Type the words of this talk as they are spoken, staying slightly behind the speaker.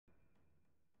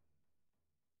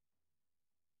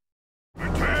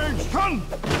Gascon!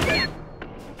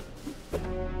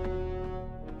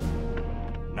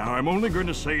 Now, I'm only going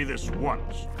to say this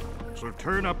once, so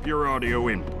turn up your audio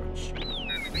inputs.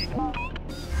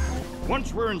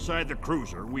 Once we're inside the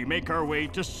cruiser, we make our way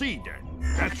to C deck.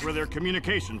 That's where their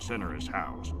communication center is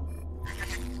housed.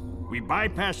 We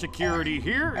bypass security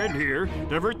here and here,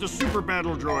 divert the super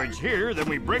battle droids here, then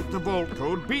we break the vault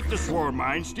code, beat the swarm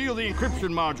mine, steal the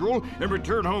encryption module, and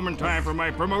return home in time for my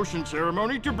promotion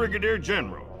ceremony to Brigadier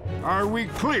General. Are we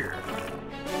clear?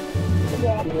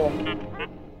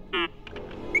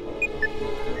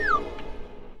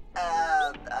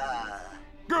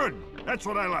 Good. That's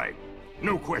what I like.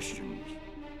 No questions.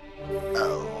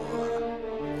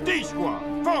 Oh.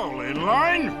 D-Squad, fall in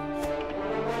line!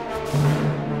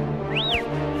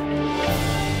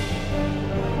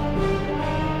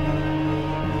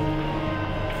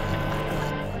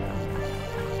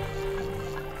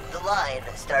 The line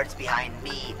starts behind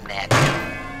me, Mac.